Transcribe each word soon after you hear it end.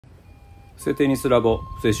布施テニスラボ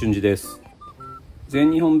布施俊二です。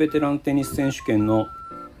全日本ベテランテニス選手権の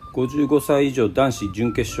55歳以上男子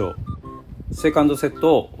準決勝セカンドセッ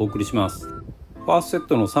トをお送りします。ファーストセッ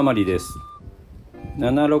トのサマリーです。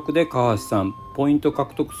7-6で川橋さん、ポイント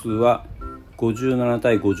獲得数は57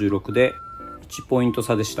対56で1ポイント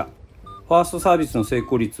差でした。ファーストサービスの成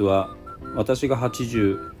功率は私が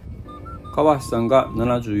80、川橋さんが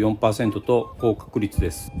 74% と高確率で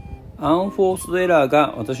す。アンフォースドエラー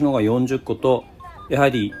が私の方が40個とやは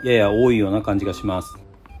りやや多いような感じがします。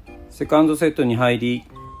セカンドセットに入り、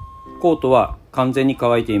コートは完全に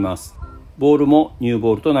乾いています。ボールもニュー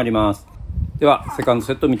ボールとなります。ではセカンド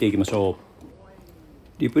セット見ていきましょ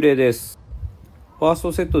う。リプレイです。ファース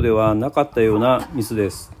トセットではなかったようなミスで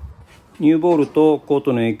す。ニューボールとコー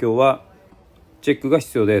トの影響はチェックが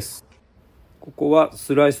必要です。ここは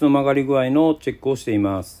スライスの曲がり具合のチェックをしてい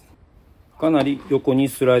ます。かなり横に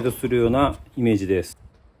スライドするようなイメージです。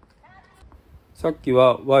さっき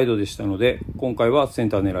はワイドでしたので、今回はセン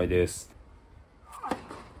ター狙いです。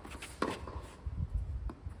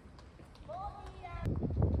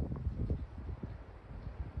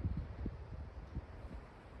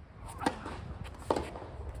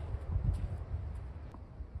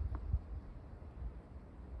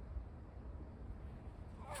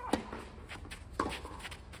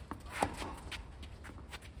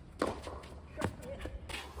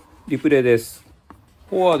リプレイです。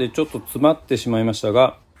フォアでちょっと詰まってしまいました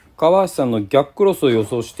が、川橋さんの逆クロスを予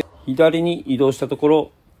想して左に移動したとこ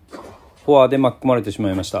ろ、フォアで巻き込まれてしま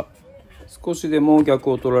いました。少しでも逆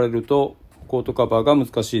を取られるとコートカバーが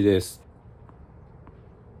難しいです。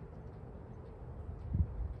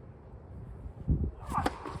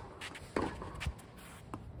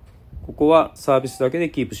ここはサービスだけで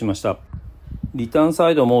キープしました。リターンサ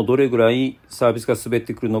イドもどれぐらいサービスが滑っ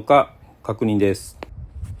てくるのか確認です。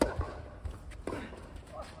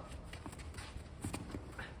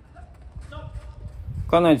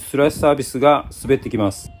かなりスライスサービスが滑ってき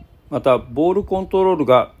ます。またボールコントロール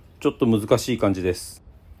がちょっと難しい感じです。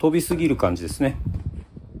飛びすぎる感じですね。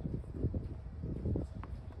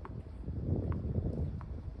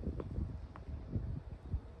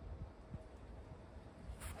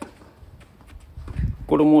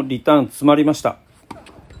これもリターン詰まりました。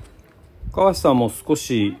川橋さんも少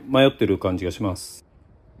し迷ってる感じがします。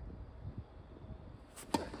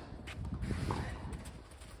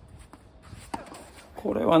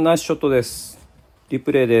これはナイスショットです。リ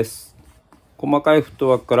プレイです。細かいフット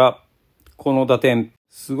ワークからこの打点、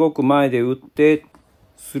すごく前で打って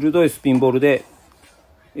鋭いスピンボールで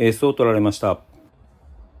エースを取られました。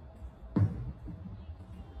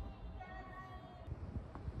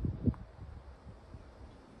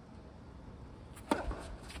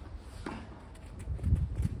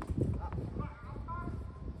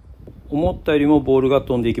思ったよりもボールが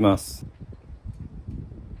飛んでいきます。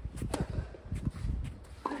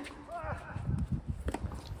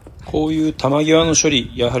こういう球際の処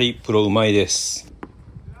理、やはりプロうまいです。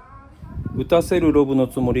打たせるロブの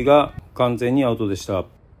つもりが完全にアウトでした。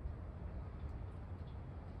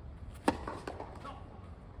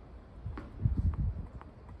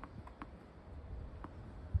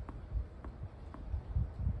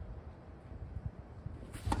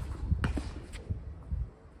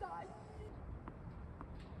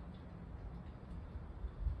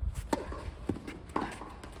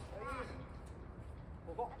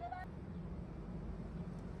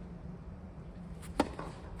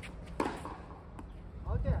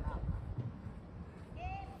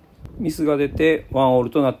ミスが出てワンオール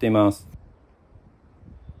となっています。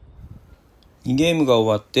2ゲームが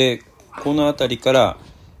終わってこの辺りから、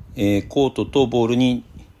コートとボールに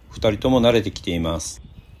2人とも慣れてきています。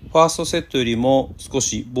ファーストセットよりも少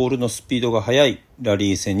しボールのスピードが速いラ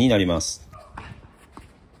リー戦になります。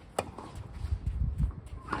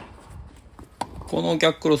この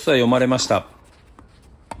逆クロスは読まれました。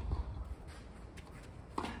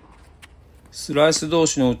スライス同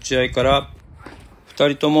士の打ち合いから2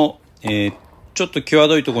人ともちょっと際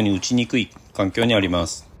どいところに打ちにくい環境にありま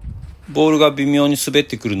す。ボールが微妙に滑っ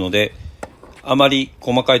てくるので、あまり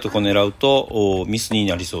細かいところを狙うとミスに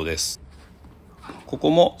なりそうです。ここ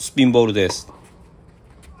もスピンボールです。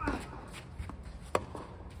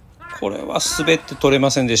これは滑って取れま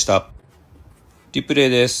せんでした。リプレイ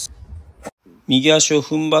です。右足を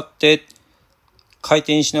踏ん張って回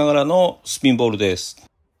転しながらのスピンボールです。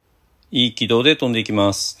いい軌道で飛んでいき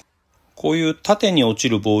ます。こういう縦に落ち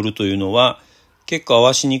るボールというのは結構合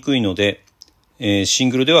わしにくいので、シン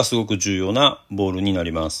グルではすごく重要なボールにな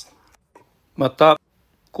ります。また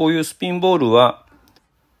こういうスピンボールは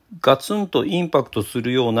ガツンとインパクトす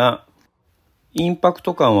るようなインパク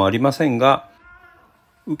ト感はありませんが、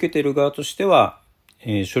受けてる側としては、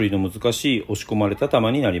処理の難しい押し込まれた球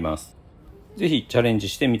になります。ぜひチャレンジ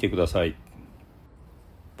してみてください。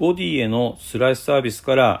ボディへのスライスサービス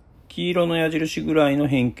から黄色の矢印ぐらいの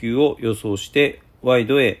返球を予想してワイ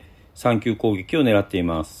ドへ3球攻撃を狙ってい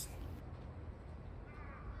ます。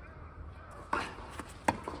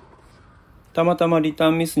たまたまリタ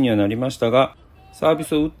ーンミスにはなりましたが、サービ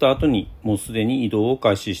スを打った後にもうすでに移動を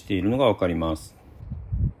開始しているのがわかります。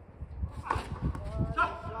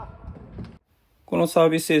このサー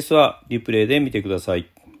ビスエースはリプレイで見てください。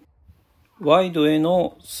ワイドへ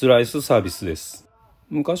のスライスサービスです。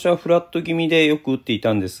昔はフラット気味でよく打ってい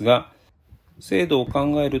たんですが、精度を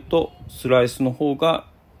考えるとスライスの方が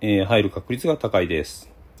入る確率が高いで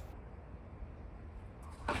す。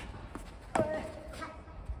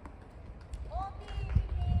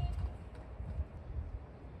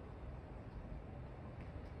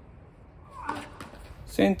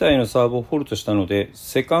センターへのサーブをフォルトしたので、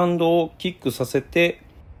セカンドをキックさせて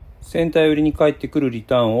センター寄りに返ってくるリ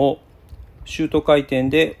ターンをシュート回転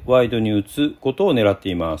でワイドに打つことを狙って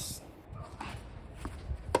います。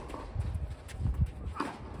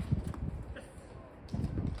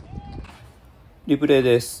リプレイ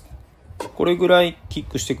です。これぐらいキッ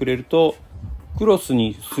クしてくれるとクロス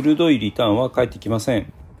に鋭いリターンは返ってきませ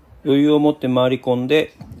ん。余裕を持って回り込ん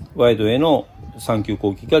でワイドへの3球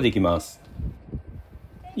攻撃ができます。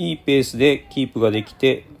いいペースでキープができ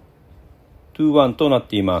て 2-1 となっ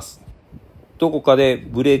ています。どこかで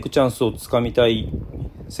ブレイクチャンスをつかみたい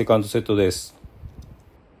セカンドセットです。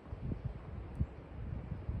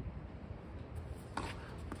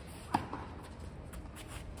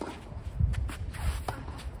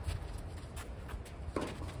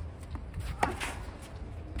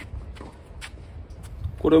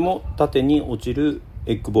これも縦に落ちる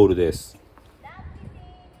エッグボールです。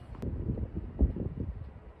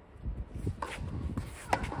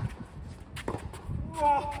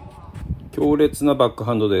強烈なバック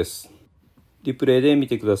ハンドです。リプレイで見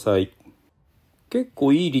てください。結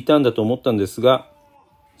構いいリターンだと思ったんですが、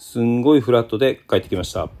すんごいフラットで返ってきま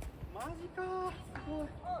した。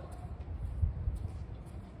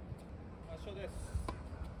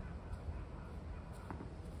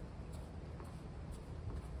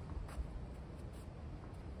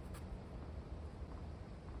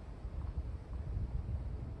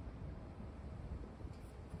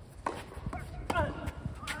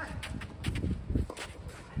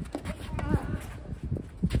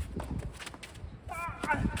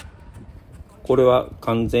これは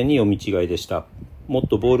完全に読み違いでした。もっ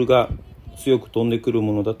とボールが強く飛んでくる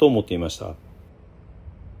ものだと思っていました。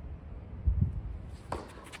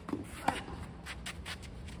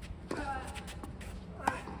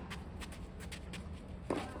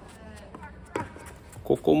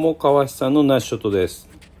ここも川橋さんのナイスショットです。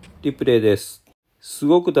リプレイです。す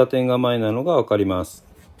ごく打点が前なのがわかります。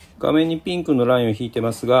画面にピンクのラインを引いて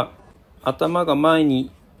ますが、頭が前に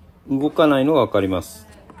動かないのがわかります。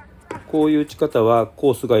こういう打ち方はコ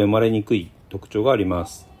ースが読まれにくい特徴がありま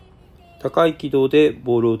す。高い軌道で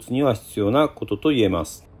ボールを打つには必要なことと言えま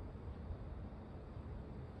す。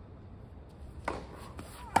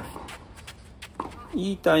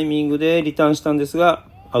いいタイミングでリターンしたんですが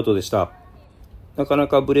アウトでした。なかな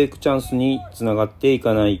かブレイクチャンスにつながってい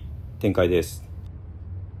かない展開です。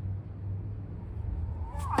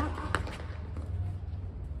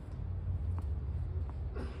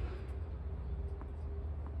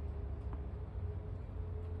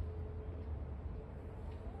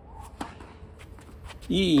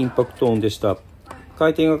いいインパクト音でした。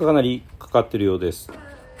回転がかなりかかっているようです。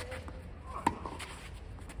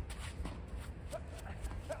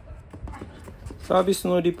サービス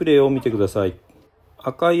のリプレイを見てください。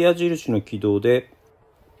赤い矢印の軌道で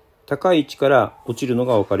高い位置から落ちるの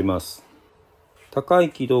がわかります。高い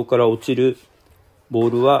軌道から落ちるボー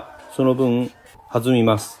ルはその分弾み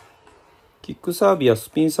ます。キックサービスや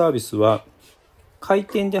スピンサービスは回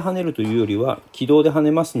転で跳ねるというよりは軌道で跳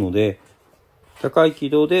ねますので、高い軌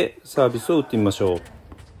道でサービスを打ってみましょう。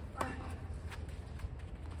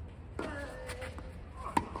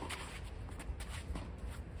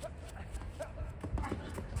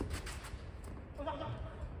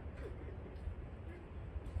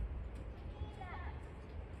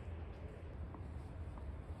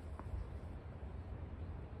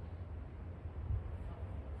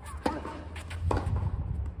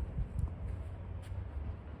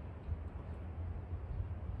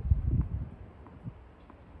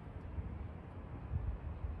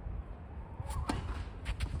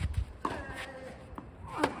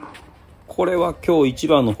これは今日一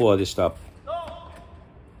番のフォアでした。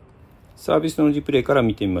サービスのリプレイから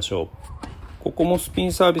見てみましょう。ここもスピ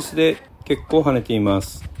ンサービスで結構跳ねていま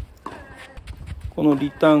す。この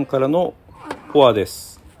リターンからのフォアで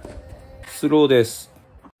す。スローです。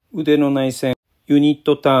腕の内旋、ユニッ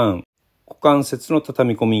トターン、股関節の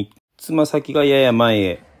畳み込み、つま先がやや前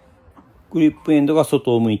へ、グリップエンドが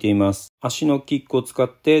外を向いています。足のキックを使っ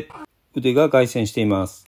て腕が外旋していま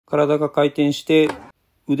す。体が回転して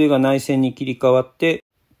腕が内旋に切り替わって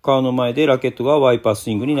顔の前でラケットがワイパース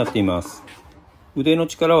イングになっています。腕の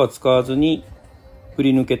力は使わずに振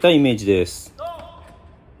り抜けたイメージです。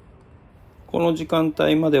この時間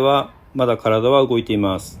帯まではまだ体は動いてい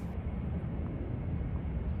ます。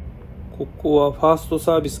ここはファースト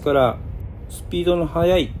サービスからスピードの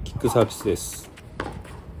速いキックサービスです。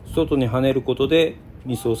外に跳ねることで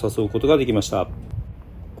ミスを誘うことができました。こ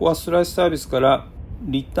こはスライスサービスから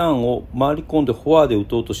リターンを回り込んでフォアで打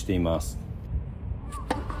とうとしています。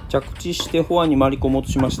着地してフォアに回り込もうと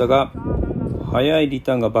しましたが、速いリ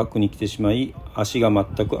ターンがバックに来てしまい、足が全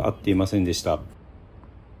く合っていませんでした。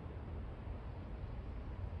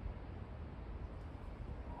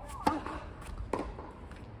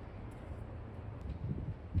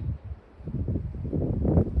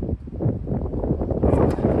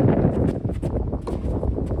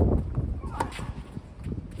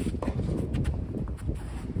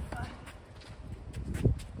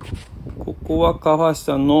ここは川橋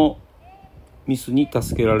さんのミスに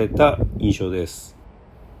助けられた印象です。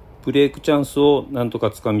ブレイクチャンスをなんと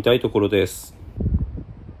かつかみたいところです。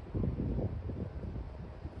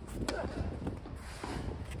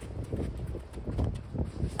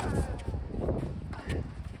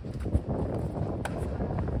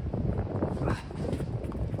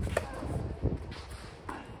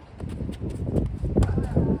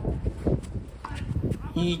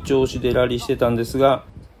いい調子でラリーしてたんですが、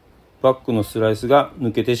バックのスライスが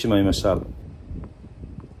抜けてしまいました。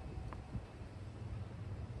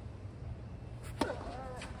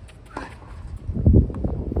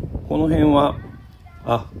この辺は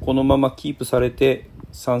このままキープされて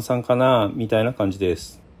 3-3 かなみたいな感じで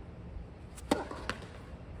す。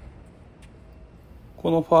こ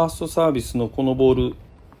のファーストサービスのこのボール、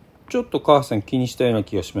ちょっと川橋さん気にしたような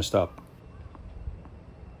気がしました。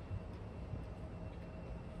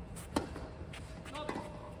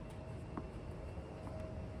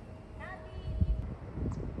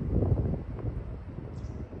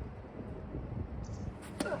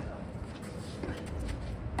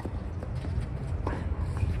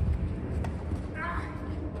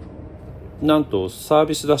なんとサー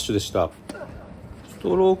ビスダッシュでした。ス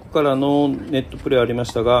トロークからのネットプレーありま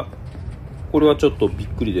したが、これはちょっとびっ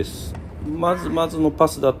くりです。まずのパ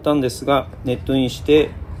スだったんですが、ネットインして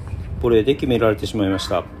ボレーで決められてしまいまし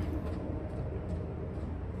た。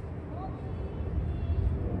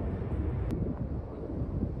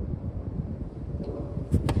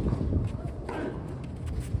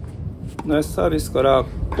ナイスサービスから、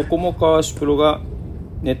ここも川橋プロが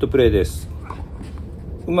ネットプレーです。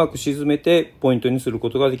うまく沈めてポイントにするこ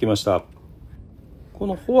とができました。こ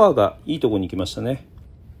のフォアがいいところに来ましたね。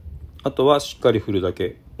あとはしっかり振るだ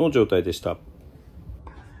けの状態でした。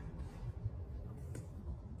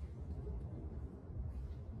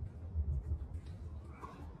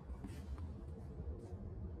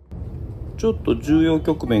ちょっと重要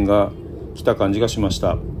局面が来た感じがしまし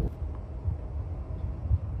た。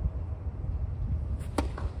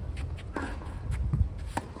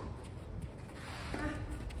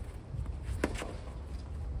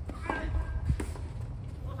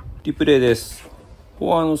リプレイです。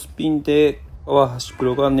フォアのスピンで川橋プ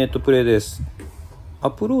ロがネットプレーです。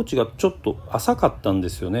アプローチがちょっと浅かったんで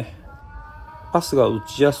すよね。パスが打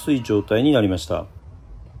ちやすい状態になりました。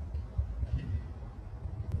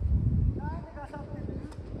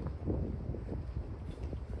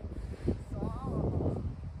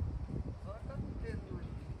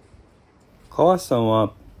川橋さん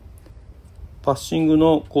はパッシング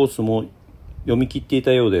のコースも読み切ってい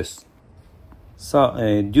たようです。さあ、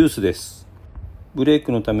デュースです。ブレイ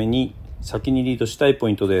クのために先にリードしたいポ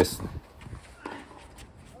イントです。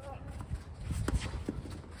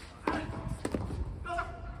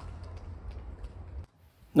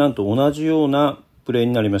なんと同じようなプレー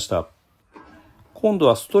になりました。今度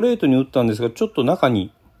はストレートに打ったんですが、ちょっと中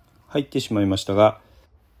に入ってしまいましたが、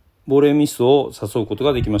ボレーミスを誘うこと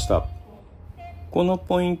ができました。この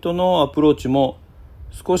ポイントのアプローチも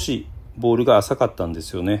少しボールが浅かったんで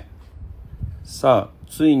すよね。さあ、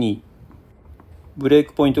ついにブレイ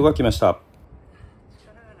クポイントが来ました。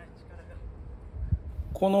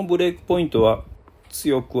このブレイクポイントは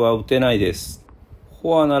強くは打てないです。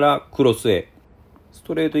フォアならクロスへ、ス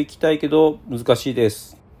トレート行きたいけど難しいで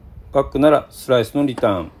す。バックならスライスのリタ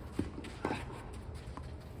ーン。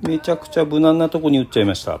めちゃくちゃ無難なとこに打っちゃい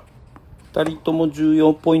ました。2人とも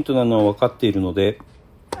14ポイントなのは分かっているので、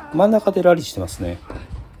真ん中でラリーしてますね。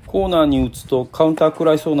コーナーに打つとカウンター食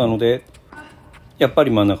らいそうなので、やっぱ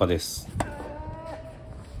り真ん中です。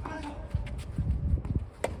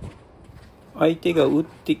相手が打っ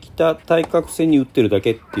てきた対角線に打ってるだ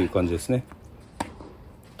けっていう感じですね。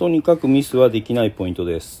とにかくミスはできないポイント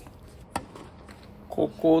です。こ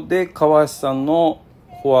こで川橋さんの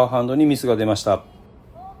フォアハンドにミスが出ました。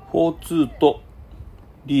4-2と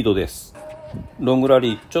リードです。ロングラ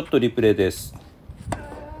リー、ちょっとリプレイです。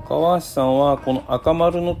川橋さんはこの赤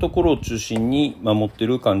丸のところを中心に守ってい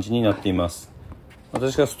る感じになっています。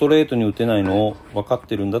私がストレートに打てないのを分かっ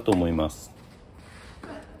てるんだと思います。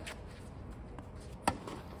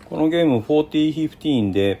このゲーム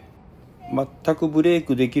40-15で全くブレイ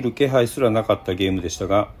クできる気配すらなかったゲームでした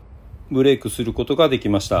が、ブレイクすることができ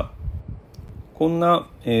ました。こんな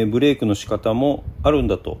ブレイクの仕方もあるん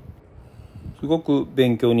だと、すごく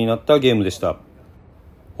勉強になったゲームでした。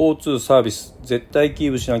4-2サービス、絶対キ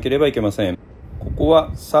ープしなければいけません。ここ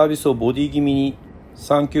はサービスをボディ気味に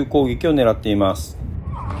3球攻撃を狙っています。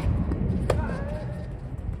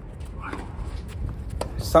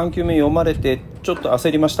3球目読まれてちょっと焦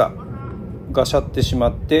りました。ガシャってしま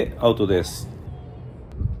ってアウトです。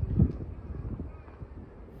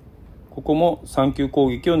ここも3球攻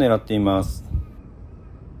撃を狙っています。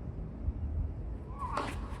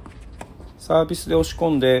サービスで押し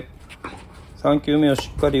込んで3球目を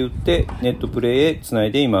しっかり打ってネットプレーへつな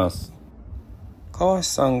いでいます。川橋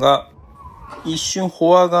さんが一瞬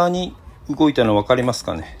フォア側に動いたの分かります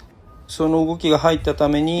かね。その動きが入ったた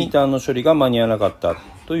めにリターンの処理が間に合わなかった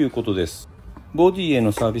ということです。ボディへ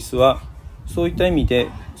のサービスはそういった意味で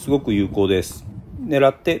すごく有効です。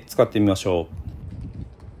狙って使ってみましょう。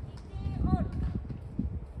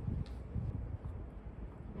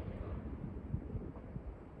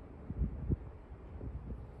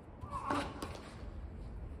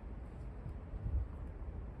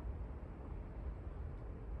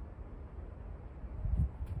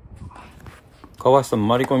川橋さん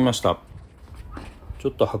回り込みました。ちょ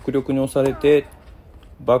っと迫力に押されて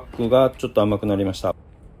バックがちょっと甘くなりました。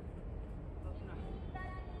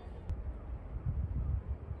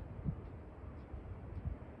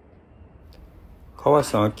川橋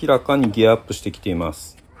さん明らかにギアアップしてきていま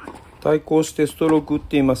す。対抗してストローク打っ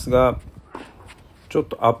ていますが、ちょっ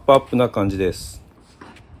とアップアップな感じです。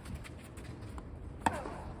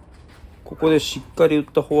ここでしっかり打っ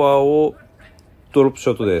たフォアをドロップシ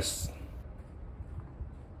ョットです。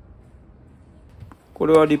こ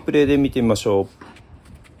れはリプレイで見てみましょ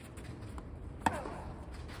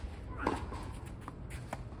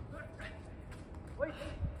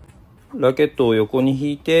う。ラケットを横に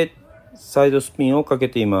引いてサイドスピンをかけ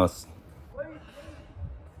ています。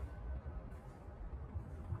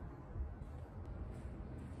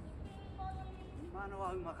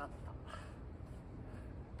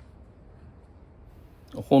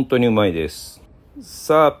本当にうまいです。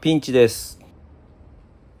さあピンチです。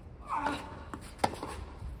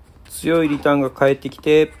強いリターンが返ってき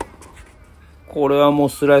て、これはもう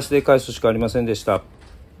スライスで返すしかありませんでした。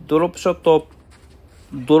ドロップショット、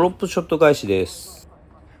ドロップショット返しです。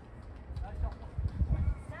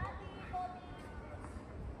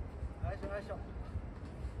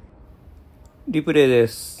リプレイで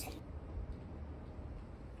す。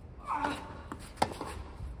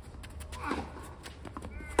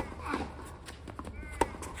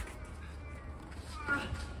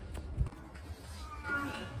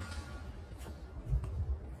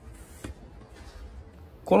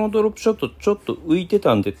このドロップショットちょっと浮いて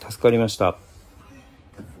たんで助かりました。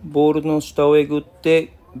ボールの下をえぐっ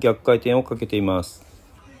て逆回転をかけています。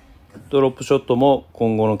ドロップショットも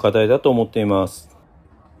今後の課題だと思っています。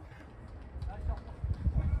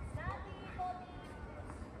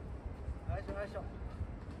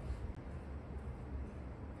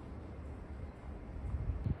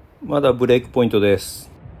まだブレイクポイントです。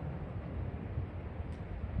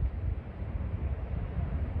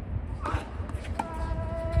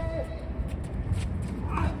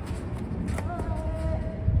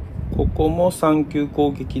ここも3球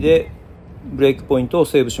攻撃でブレイクポイントを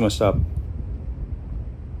セーブしました。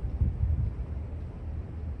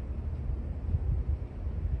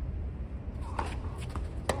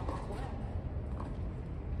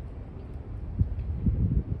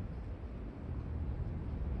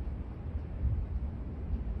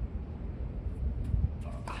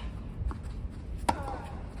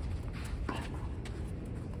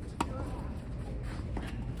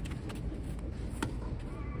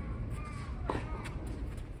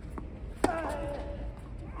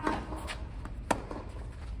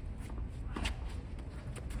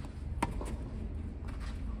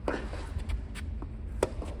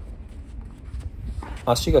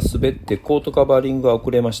足が滑ってコートカバーリングが遅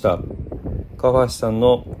れました。川橋さん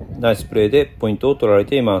のナイスプレーでポイントを取られ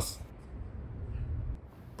ています。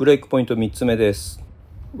ブレイクポイント3つ目です。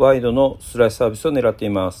ワイドのスライスサービスを狙ってい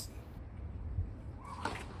ます。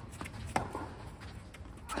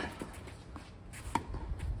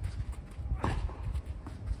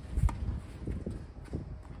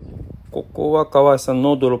ここは川橋さん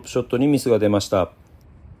のドロップショットにミスが出ました。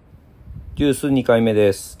デュース2回目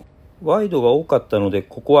です。ワイドが多かったので、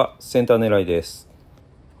ここはセンター狙いです。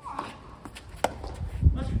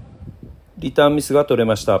リターンミスが取れ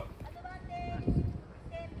ました。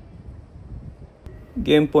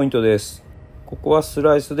ゲームポイントです。ここはス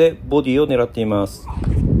ライスでボディを狙っています。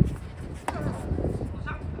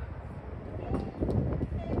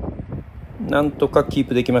なんとかキー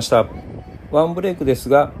プできました。ワンブレイクです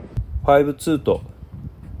が、5-2と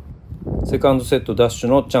セカンドセットダッシュ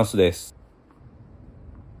のチャンスです。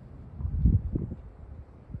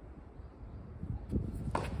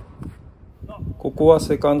ここは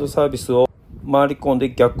セカンドサービスを回り込ん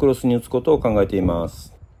で逆クロスに打つことを考えていま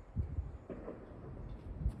す。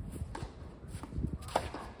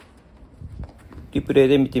リプレイ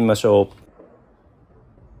で見てみましょう。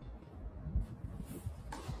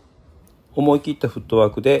思い切ったフットワ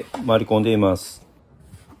ークで回り込んでいます。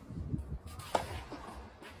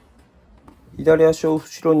左足を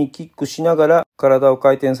後ろにキックしながら体を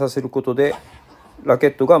回転させることでラケ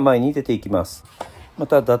ットが前に出ていきます。ま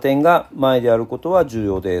た打点が前であることは重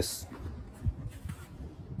要です。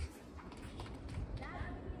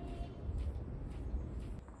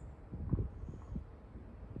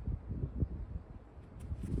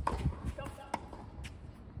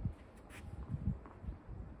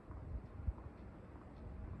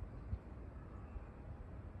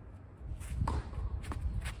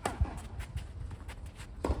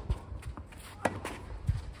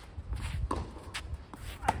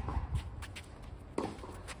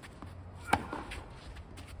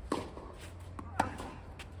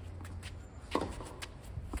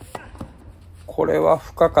これは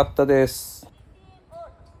深かったです。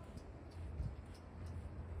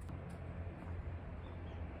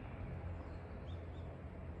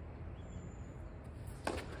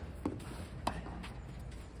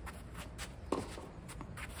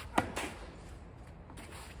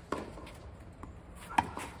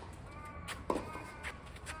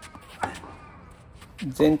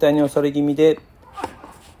全体に押され気味で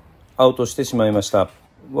アウトしてしまいました。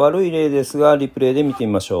悪い例ですがリプレイで見て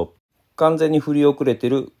みましょう。完全に振り遅れて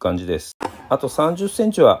る感じです。あと30セ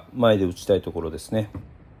ンチは前で打ちたいところですね。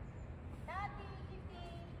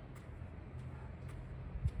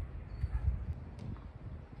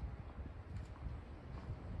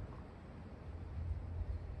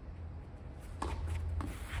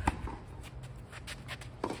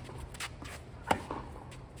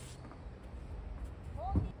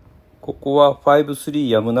ここは 5-3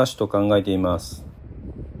 やむなしと考えています。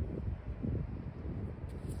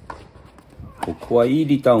ここはいい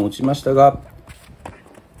リターンを打ちましたが、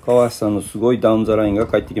川橋さんのすごいダウンザラインが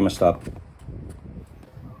返ってきました。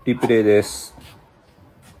リプレイです。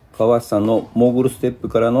川橋さんのモーグルステップ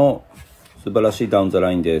からの素晴らしいダウンザ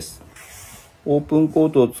ラインです。オープンコー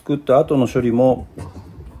トを作った後の処理も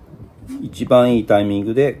一番いいタイミン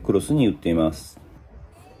グでクロスに打っています。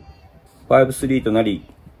5-3 となり、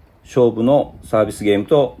勝負のサービスゲーム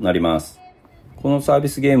となります。このサービ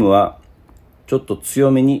スゲームはちょっと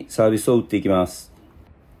強めにサービスを打っていきます。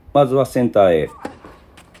まずはセンターへ。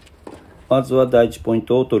まずは第1ポイン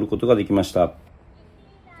トを取ることができました。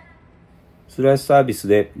スライスサービス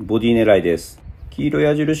でボディ狙いです。黄色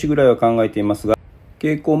矢印ぐらいは考えていますが、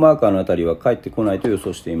蛍光マーカーのあたりは返ってこないと予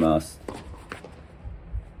想しています。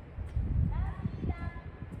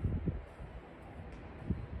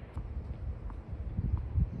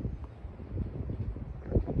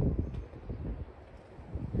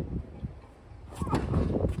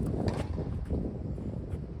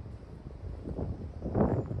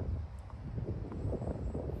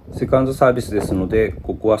セカンドサービスですので、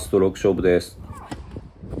ここはストローク勝負です。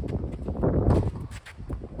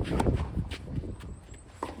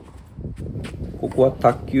ここは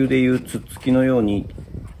卓球でいうつっつきのように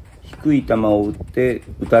低い球を打って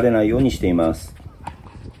打たれないようにしています。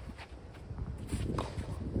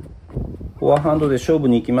フォアハンドで勝負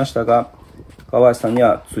に行きましたが、川橋さんに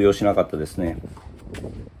は通用しなかったですね。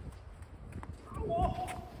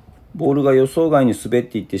ボールが予想外に滑っ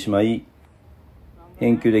ていってしまい、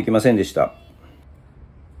返球できませんでした。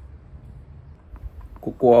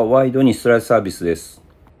ここはワイドにスライスサービスです。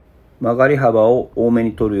曲がり幅を多め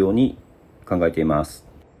に取るように考えています。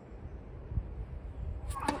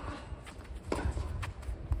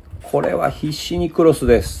これは必死にクロス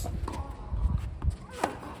です。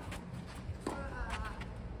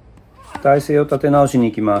体勢を立て直しに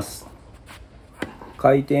行きます。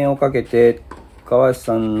回転をかけて川橋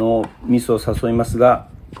さんのミスを誘いますが、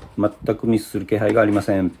全くミスする気配がありま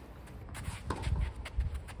せん。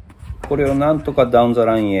これをなんとかダウンザ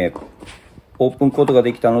ラインへオープンコートが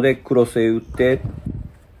できたので、クロスへ打って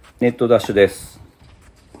ネットダッシュです。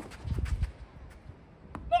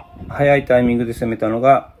早いタイミングで攻めたの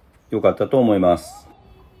が良かったと思います。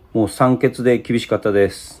もう3決で厳しかったで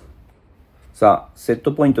す。さあ、セッ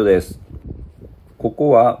トポイントです。ここ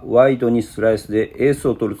はワイドにスライスでエース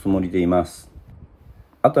を取るつもりでいます。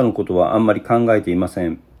後のことはあんまり考えていませ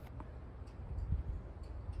ん。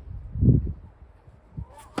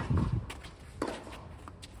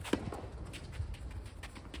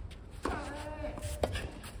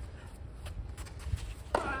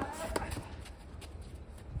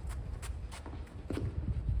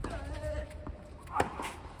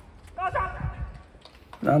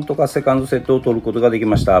なんとかセカンドセットを取ることができ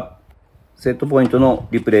ました。セットポイントの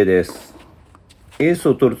リプレイです。エース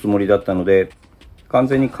を取るつもりだったので、完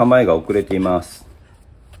全に構えが遅れています。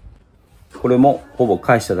これもほぼ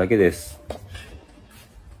返しただけです。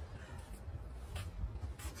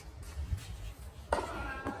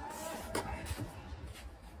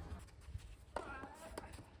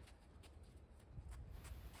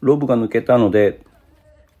ロブが抜けたので、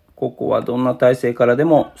ここはどんな体勢からで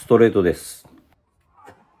もストレートです。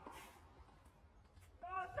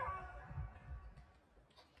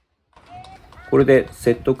これで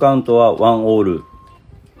セットカウントは1オール。フ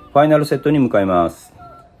ァイナルセットに向かいます。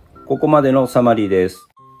ここまでのサマリーです。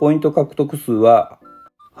ポイント獲得数は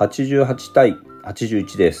88対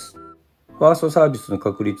81です。ファーストサービスの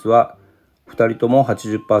確率は2人とも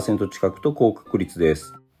 80% 近くと高確率で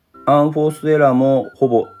す。アンフォースエラーもほ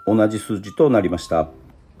ぼ同じ数字となりました。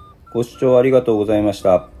ご視聴ありがとうございまし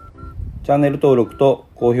た。チャンネル登録と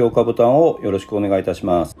高評価ボタンをよろしくお願いいたし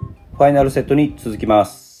ます。ファイナルセットに続きま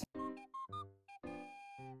す。